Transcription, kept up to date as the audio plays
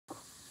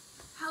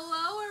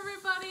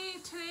everybody.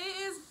 Today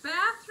is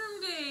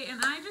bathroom day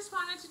and I just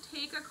wanted to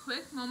take a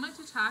quick moment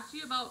to talk to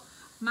you about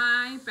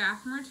my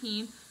bathroom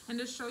routine and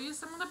to show you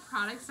some of the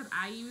products that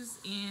I use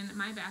in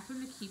my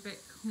bathroom to keep it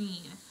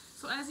clean.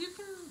 So as you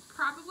can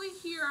probably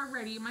hear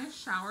already, my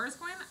shower is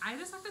going. I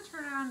just have to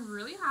turn it on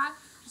really hot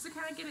just to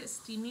kind of get it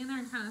steamy in there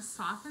and kind of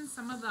soften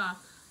some of the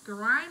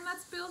grime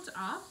that's built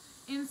up.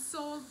 And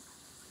so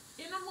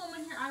in a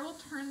moment here, I will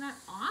turn that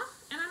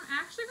off and I'm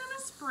actually going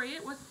to spray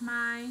it with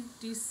my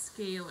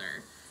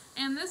descaler.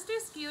 And this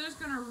descaler is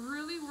going to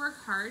really work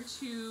hard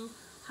to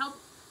help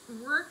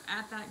work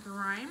at that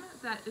grime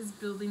that is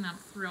building up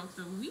throughout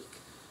the week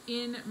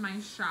in my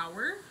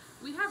shower.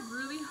 We have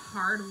really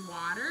hard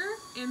water,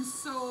 and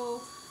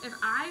so if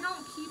I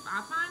don't keep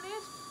up on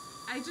it,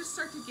 I just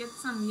start to get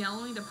some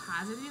yellowing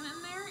depositing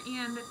in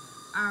there, and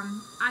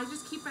I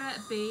just keep it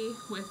at bay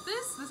with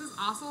this. This has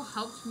also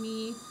helped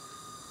me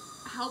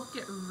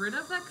get rid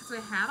of that because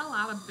I had a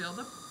lot of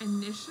buildup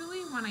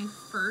initially when I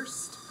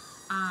first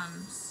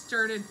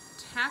started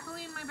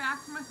tackling my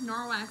bathroom with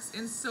Norwex,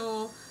 and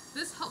so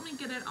this helped me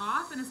get it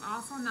off, and it's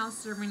also now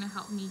serving to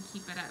help me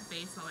keep it at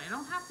bay so I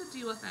don't have to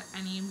deal with that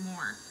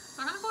anymore.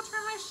 So I'm gonna go turn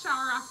my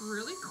shower off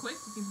really quick.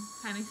 You can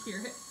kind of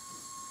hear it.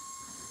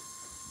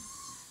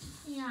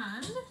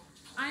 And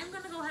I'm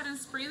gonna go ahead and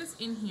spray this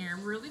in here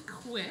really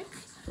quick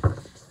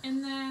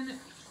and then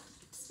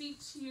speak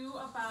to you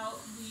about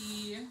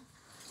the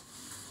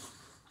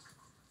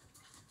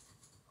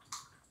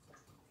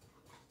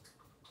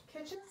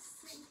kitchen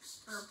sink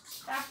or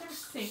bathroom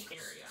sink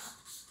area.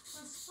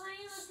 I'm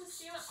spraying this to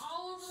stain it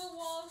all over the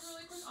walls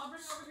really quick. I'll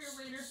bring it over here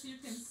later so you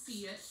can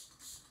see it.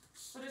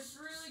 But it's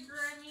really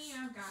grimy.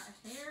 I've got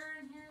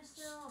hair in here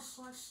still. I'll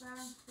collect that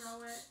and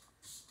throw it.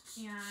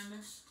 And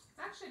it's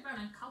actually been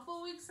a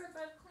couple weeks since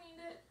I've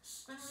cleaned it.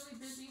 It's been really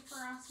busy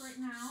for us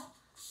right now.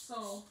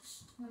 So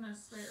I'm going to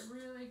spray it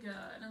really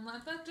good and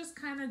let that just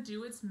kind of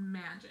do its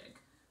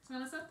magic. So I'm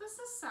going to set this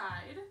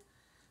aside.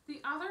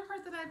 The other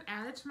part that I've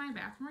added to my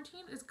bathroom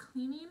routine is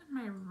cleaning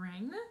my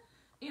ring.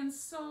 And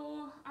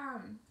so,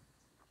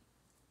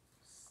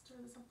 stir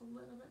this up a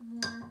little bit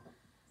more.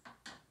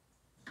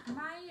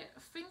 My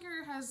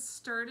finger has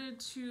started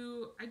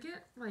to, I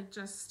get like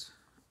just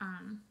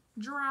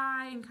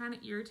dry and kind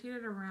of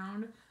irritated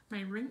around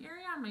my ring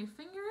area on my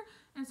finger,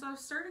 and so I've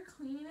started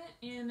cleaning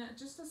it in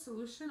just a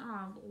solution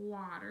of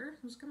water.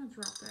 I'm just going to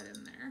drop that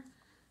in there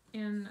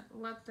and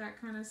let that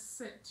kind of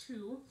sit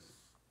too.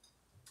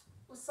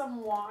 With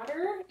some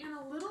water and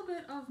a little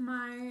bit of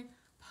my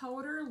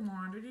powder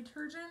laundry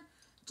detergent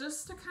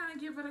just to kind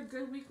of give it a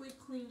good weekly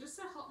clean, just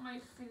to help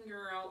my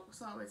finger out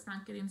so it's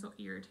not getting so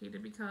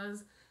irritated,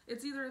 because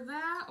it's either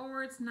that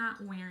or it's not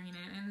wearing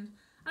it, and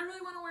I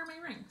really want to wear my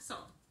ring. So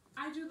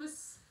I do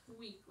this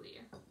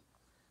weekly.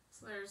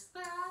 So there's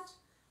that.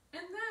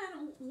 And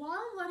then while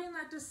I'm letting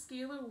that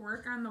descaler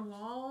work on the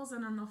walls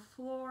and on the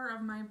floor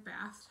of my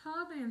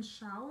bathtub and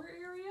shower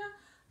area,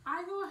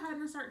 I go ahead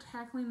and start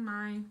tackling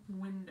my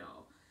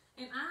window.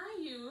 And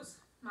I use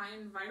my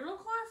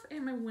EnviroCloth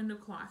and my window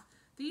cloth.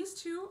 These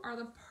two are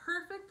the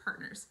perfect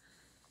partners.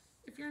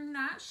 If you're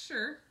not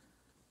sure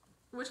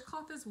which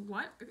cloth is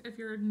what, if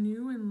you're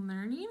new and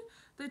learning,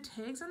 the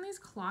tags on these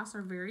cloths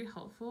are very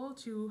helpful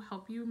to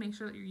help you make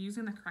sure that you're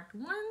using the correct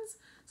ones.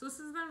 So this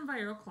is the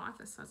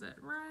EnviroCloth. It says it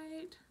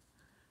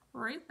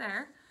right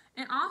there.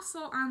 And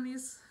also on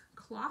these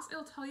cloths,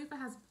 it'll tell you if it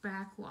has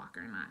back lock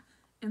or not.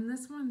 And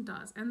this one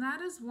does. And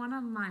that is one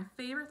of my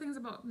favorite things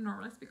about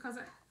Norwex, because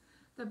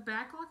the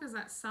back lock is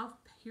that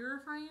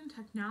self-purifying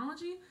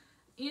technology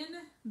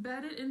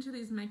embedded into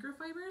these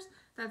microfibers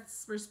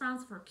that's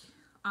responsible for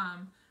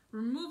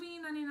removing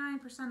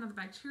 99% of the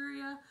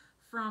bacteria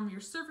from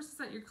your surfaces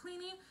that you're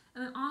cleaning,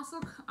 and then also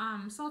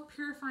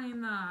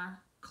self-purifying the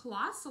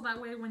cloth, so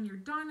that way when you're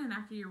done and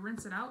after you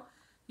rinse it out,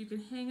 you can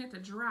hang it to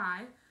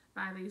dry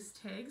by these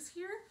tags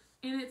here,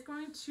 and it's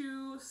going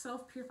to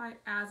self-purify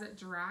as it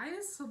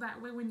dries, so that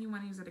way when you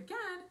want to use it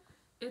again,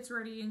 it's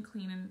ready and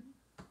clean and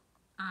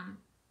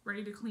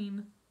ready to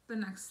clean the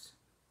next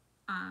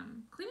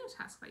cleaning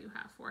task that you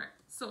have for it.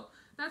 So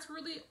that's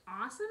really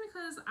awesome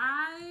because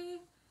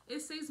it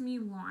saves me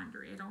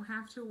laundry. I don't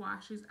have to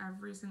wash these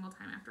every single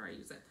time after I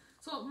use it.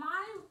 So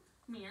my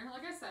mirror,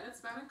 like I said, it's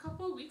been a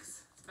couple of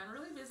weeks. It's been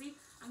really busy.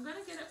 I'm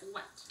gonna get it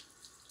wet.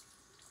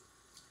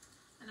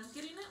 And I'm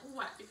getting it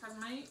wet because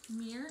my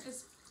mirror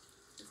is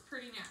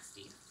pretty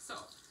nasty. So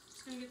I'm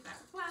just gonna get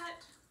that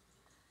wet.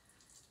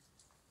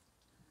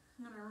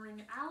 I'm gonna wring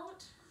it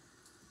out.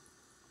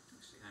 I'm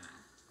actually gonna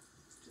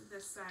do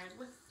this side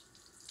with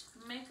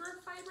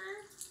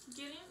microfiber.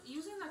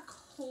 Using the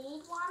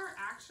cold water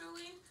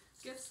actually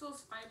gets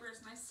those fibers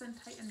nice and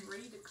tight and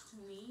ready to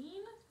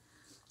clean.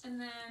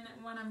 And then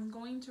when I'm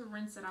going to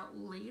rinse it out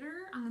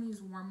later, I'm going to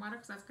use warm water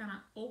because that's going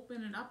to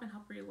open it up and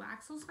help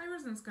relax those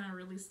fibers, and it's going to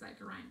release that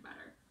grime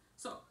better.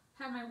 So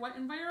have my wet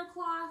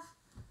EnviroCloth.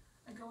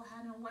 I go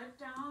ahead and wipe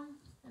down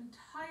the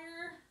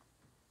entire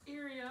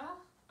area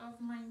of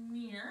my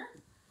mirror.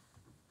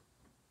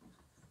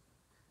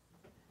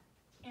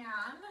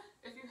 And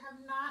if you have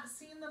not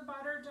seen the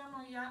butter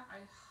demo yet, I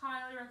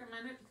highly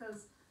recommend it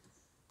because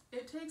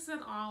it takes it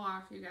all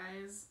off, you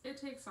guys. It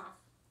takes off.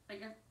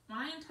 Like when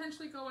I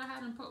intentionally go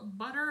ahead and put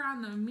butter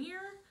on the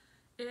mirror,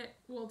 it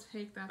will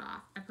take that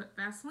off. I put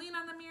Vaseline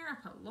on the mirror, I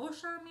put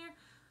lotion on the mirror.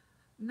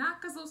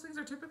 Not because those things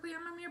are typically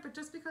on my mirror, but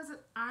just because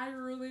I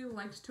really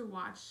liked to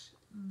watch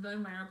the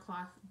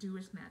EnviroCloth do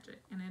its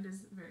magic, and it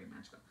is very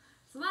magical.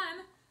 So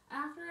then,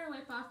 after I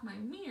wipe off my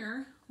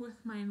mirror with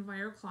my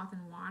EnviroCloth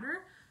and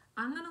water,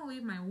 I'm going to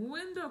leave my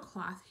window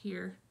cloth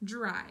here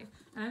dry.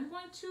 And I'm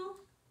going to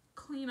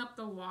clean up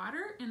the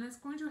water, and it's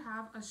going to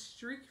have a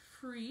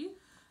streak-free,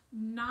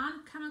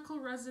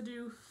 non-chemical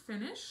residue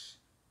finish.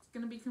 It's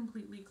going to be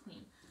completely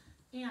clean.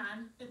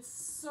 And it's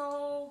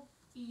so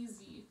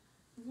easy.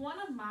 One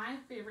of my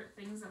favorite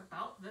things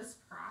about this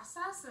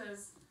process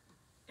is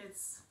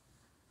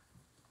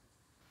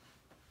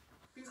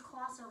these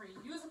cloths are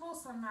reusable,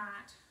 so I'm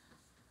not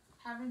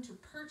having to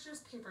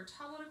purchase paper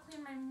towel to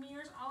clean my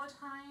mirrors all the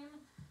time.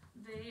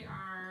 They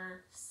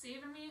are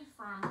saving me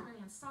from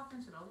putting stuff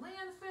into the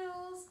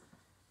landfills.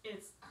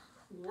 It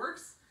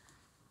works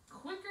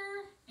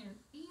quicker and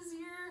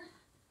easier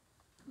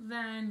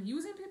than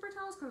using paper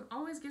towels because I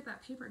always get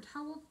that paper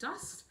towel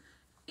dust.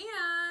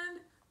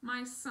 And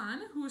my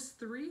son, who is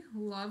 3,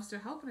 loves to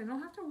help, and I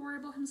don't have to worry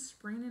about him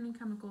spraying any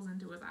chemicals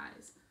into his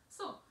eyes.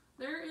 So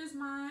there is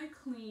my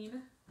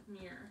clean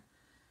mirror.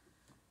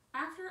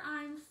 After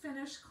I'm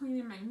finished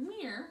cleaning my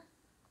mirror,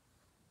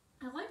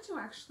 I like to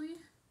actually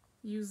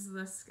use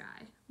this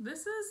guy.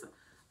 This is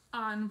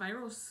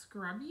Enviro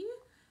Scrubby,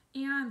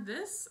 and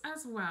this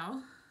as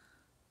well,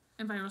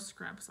 Enviro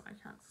Scrub, so I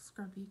call it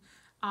Scrubby,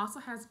 also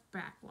has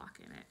back block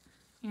in it.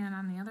 And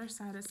on the other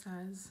side it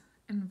says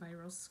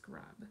Enviro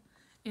Scrub.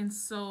 And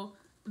so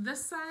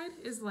this side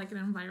is like an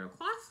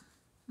EnviroCloth,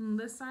 and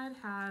this side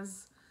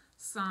has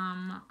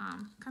some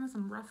kind of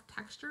some rough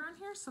texture on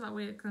here, so that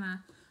way it's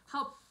gonna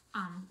help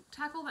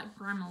tackle that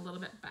grime a little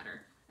bit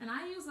better. And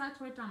I use that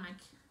to wipe down my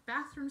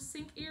bathroom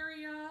sink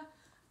area.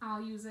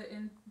 I'll use it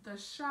in the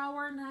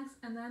shower next,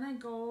 and then I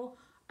go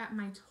at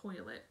my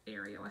toilet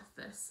area with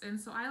this. And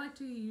so I like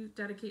to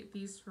dedicate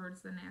these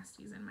towards the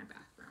nasties in my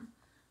bathroom.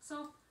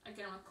 So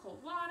again, with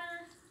cold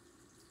water,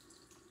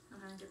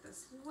 I'm gonna get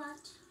this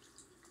wet.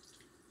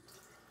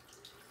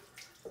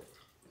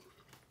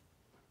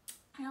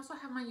 I also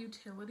have my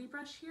utility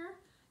brush here,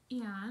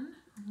 and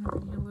I'm gonna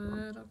bring you a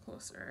little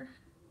closer.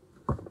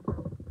 I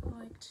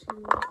like to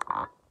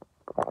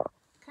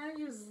kind of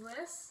use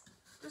this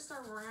just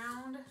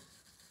around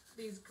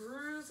these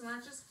grooves, and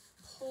that just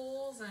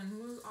pulls and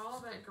moves all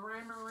that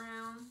grime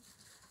around,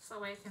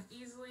 so I can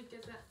easily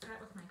get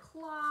that with my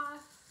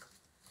cloth.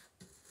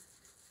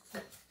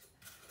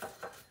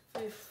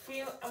 If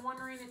you I'm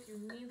wondering if you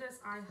need this,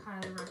 I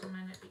highly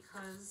recommend it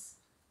because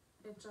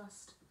it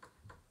just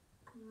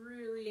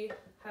really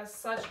has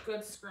such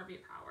good scrubby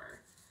power.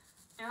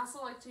 I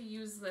also like to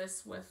use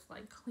this with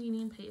like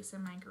cleaning paste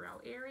in my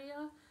grout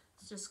area.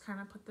 Just kind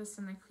of put this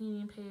in the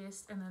cleaning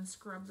paste and then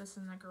scrub this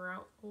in the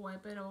grout,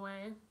 wipe it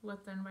away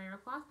with the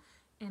EnviroCloth,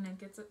 and it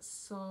gets it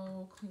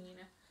so clean.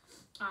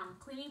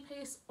 Cleaning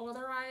paste,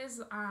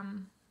 otherwise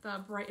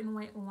the Bright and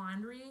White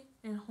Laundry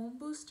and Home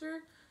Booster,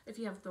 if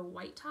you have the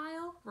white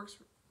tile, works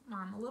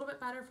a little bit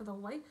better for the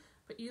white,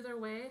 but either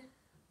way,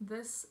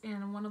 this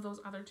and one of those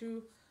other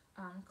 2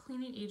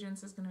 cleaning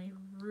agents is going to be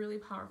really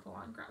powerful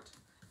on grout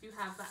if you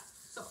have that.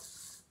 So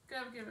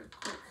gotta give it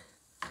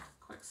a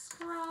quick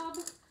scrub,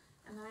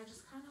 and then I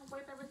just kind of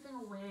wipe everything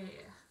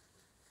away.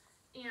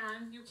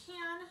 And you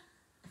can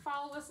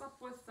follow this up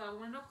with the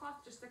window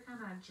cloth just to kind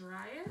of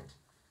dry it.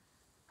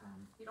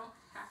 You don't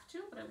have to,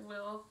 but it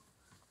will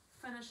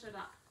finish it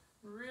up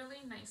really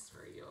nice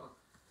for you.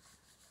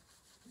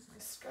 Here's my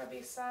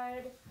scrubby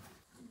side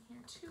in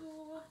here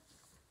too.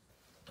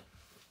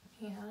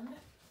 And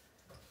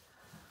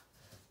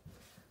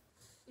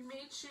you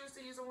may choose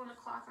to use a window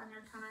cloth on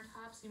your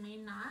countertops, you may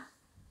not.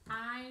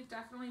 I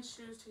definitely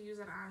choose to use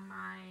it on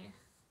my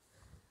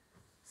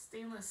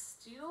stainless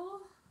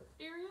steel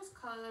areas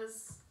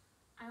because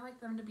I like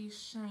them to be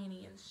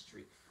shiny and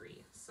streak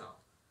free. So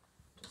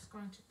just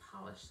going to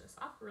polish this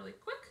up really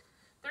quick.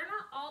 They're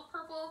not all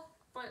purple,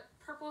 but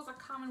purple is a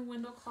common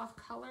window cloth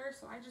color,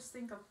 so I just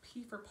think of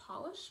P for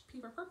polish,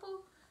 P for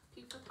purple,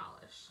 P for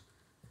polish.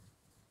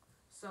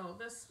 So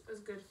this is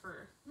good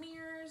for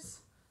mirrors,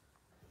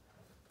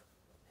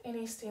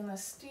 any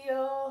stainless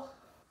steel,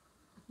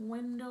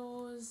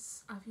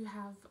 windows. If you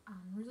have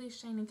really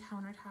shiny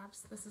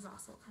countertops, this is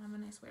also kind of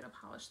a nice way to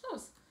polish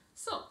those.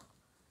 So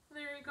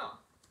there you go,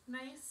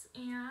 nice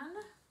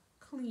and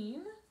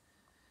clean.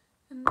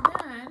 And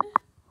then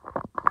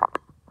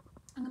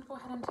I'm gonna go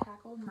ahead and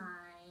tackle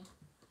my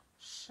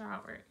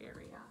shower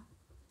area.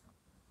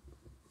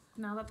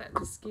 Now that that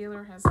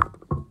descaler has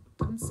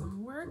done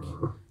some work,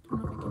 I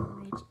don't know if I can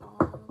reach all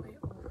the way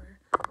over,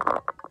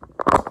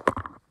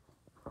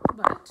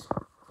 but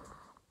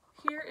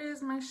here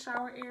is my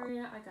shower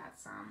area. I got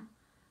some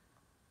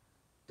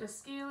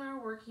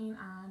descaler working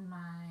on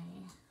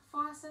my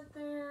faucet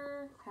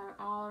there, have it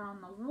all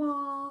around the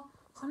wall.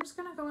 So I'm just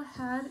gonna go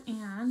ahead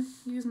and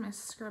use my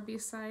scrubby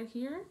side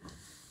here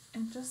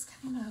and just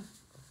kind of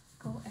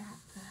go at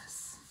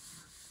this.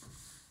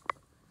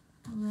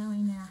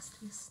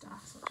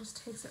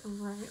 just takes it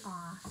right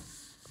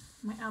off.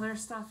 My other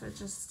stuff, it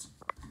just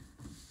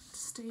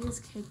stays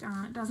caked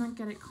on. It doesn't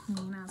get it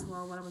clean as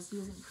well what I was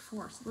using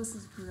before. So this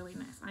is really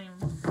nice. I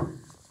am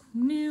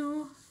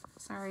new,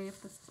 sorry if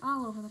this is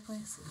all over the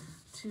place,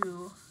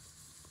 to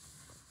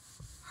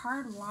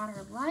hard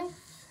water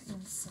life.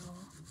 And so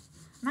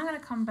I'm going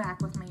to come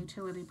back with my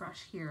utility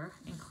brush here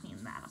and clean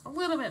that up a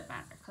little bit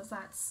better, because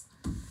that's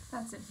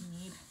it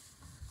need.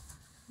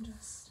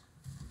 Just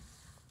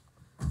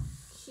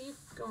keep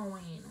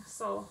going.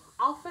 So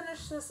I'll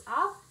finish this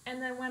up,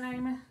 and then when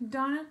I'm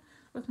done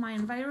with my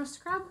Enviro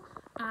scrub,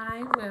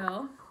 I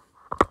will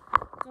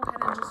go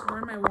ahead and just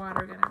run my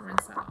water again and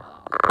rinse that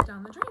all out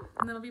down the drain,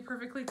 and then it'll be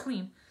perfectly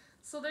clean.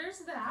 So there's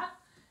that,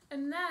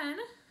 and then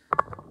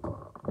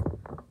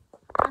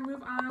I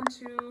move on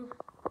to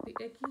the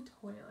icky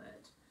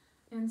toilet.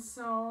 And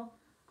so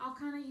I'll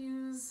kind of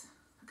use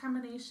a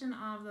combination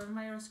of the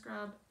Enviro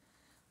scrub,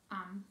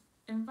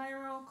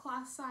 Enviro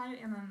cloth side,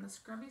 and then the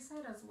scrubby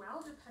side as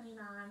well, depending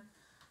on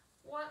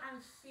what I'm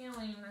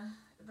feeling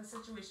the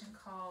situation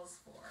calls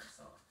for.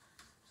 So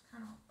just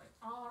kind of like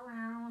all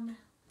around.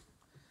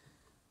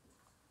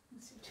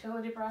 This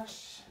utility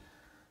brush,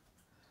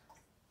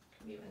 you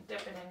can even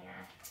dip it in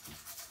your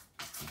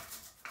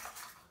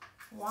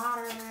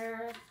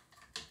water.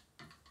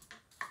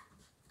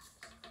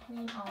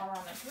 Clean all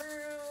around the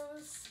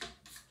grooves,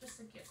 just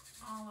to get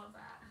all of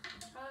that.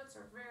 Toilets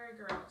are very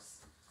gross,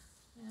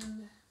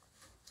 and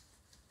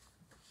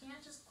you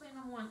can't just clean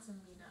them once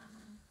and be done.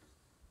 And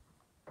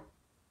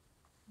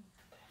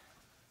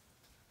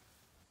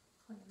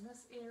clean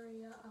this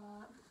area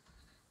up,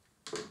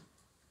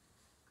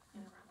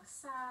 and around the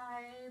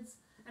sides,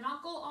 and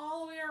I'll go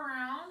all the way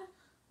around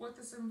with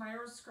this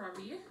Enviro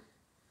scrubby.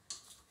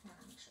 And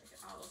make sure I get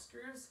all those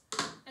grooves.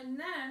 And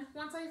then,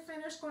 once I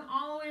finish going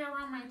all the way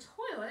around my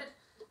toilet,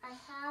 I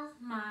have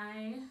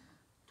my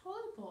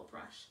toilet bowl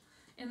brush.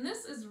 And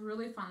this is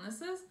really fun.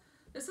 This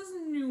is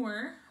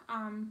newer. If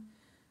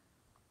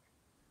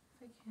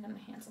I can, my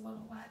hand's a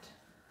little wet.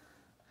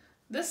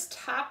 This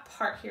top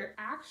part here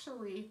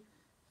actually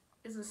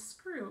is a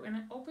screw, and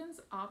it opens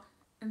up,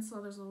 and so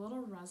there's a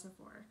little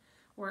reservoir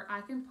where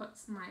I can put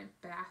my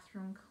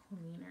bathroom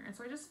cleaner. And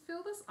so I just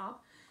fill this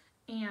up,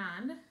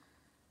 and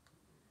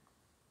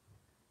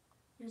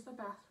here's the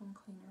bathroom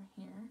cleaner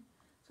here.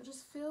 So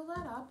just fill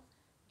that up,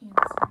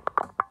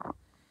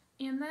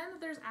 and then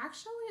there's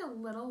actually a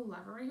little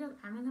lever right here that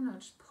I'm gonna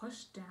just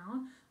push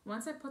down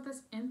once I put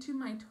this into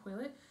my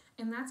toilet,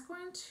 and that's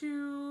going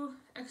to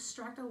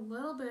extract a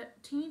little bit,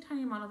 teeny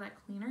tiny amount of that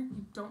cleaner.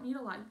 You don't need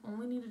a lot, you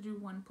only need to do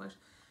one push,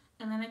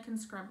 and then it can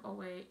scrub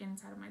away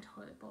inside of my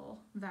toilet bowl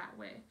that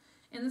way.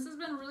 And this has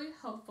been really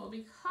helpful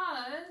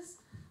because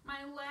my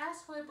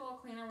last toilet bowl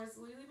cleaner was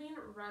leaving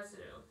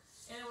residue.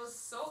 And it was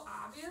so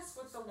obvious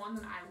with the one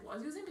that I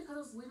was using because it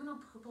was leaving a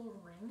purple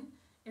ring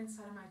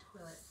inside of my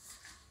toilet.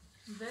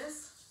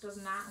 This does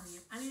not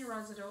leave any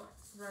residue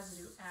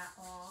at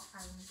all.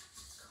 I'm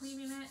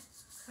cleaning it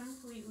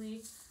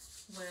completely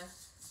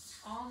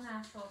with all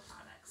natural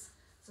products.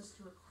 Just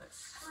do a quick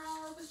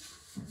scrub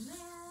in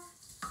there.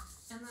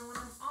 And then when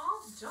I'm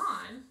all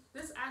done,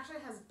 this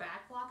actually has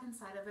backlock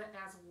inside of it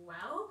as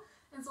well.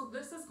 And so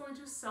this is going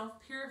to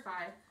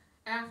self-purify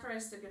after I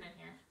stick it in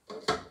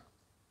here.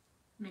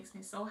 Makes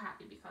me so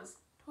happy because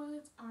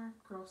toilets are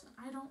gross, and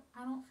I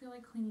don't feel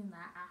like cleaning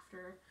that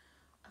after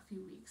a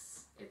few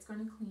weeks. It's going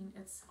to clean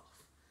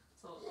itself.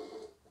 So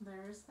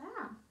there's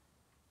that.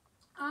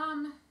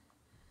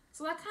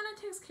 So that kind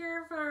of takes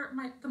care of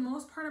the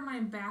most part of my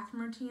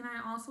bathroom routine.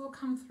 I also will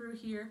come through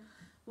here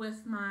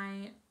with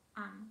my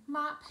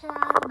mop pad,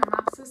 my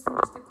mop system,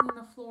 just to clean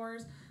the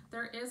floors.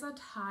 There is a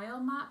tile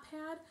mop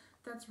pad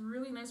that's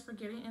really nice for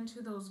getting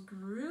into those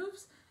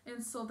grooves,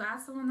 and so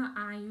that's the one that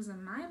I use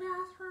in my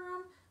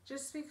bathroom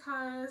just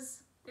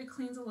because it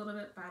cleans a little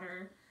bit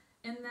better.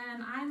 And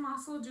then I'm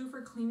also due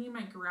for cleaning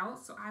my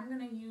grout, so I'm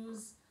going to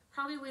use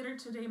probably later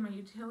today my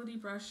utility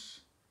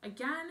brush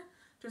again,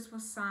 just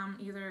with some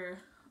either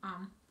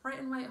Bright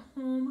and White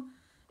Home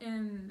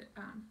and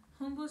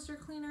Home Booster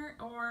cleaner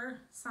or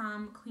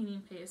some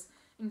cleaning paste,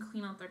 and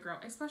clean out the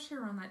grout, especially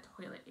around that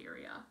toilet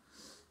area.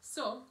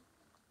 So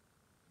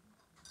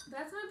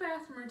that's my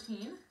bathroom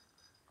routine.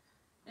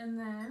 And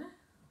then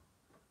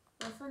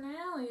the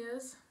finale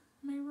is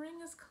my ring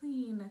is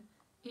clean,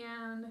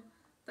 and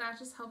that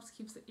just helps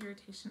keeps the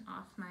irritation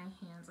off my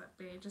hands at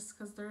bay, just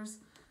because there's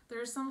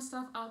some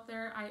stuff out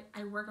there.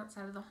 I work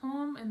outside of the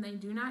home and they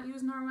do not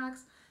use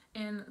Norwex,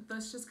 and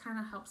this just kind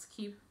of helps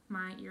keep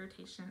my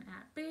irritation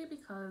at bay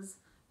because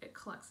it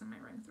collects in my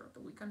ring throughout the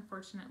week,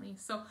 unfortunately.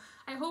 So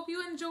I hope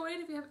you enjoyed.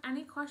 If you have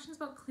any questions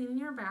about cleaning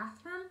your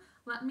bathroom,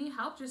 let me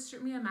help. Just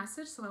shoot me a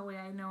message so that way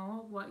I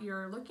know what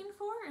you're looking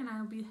for, and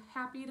I'll be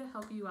happy to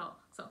help you out.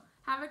 So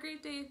have a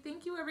great day.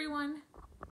 Thank you, everyone.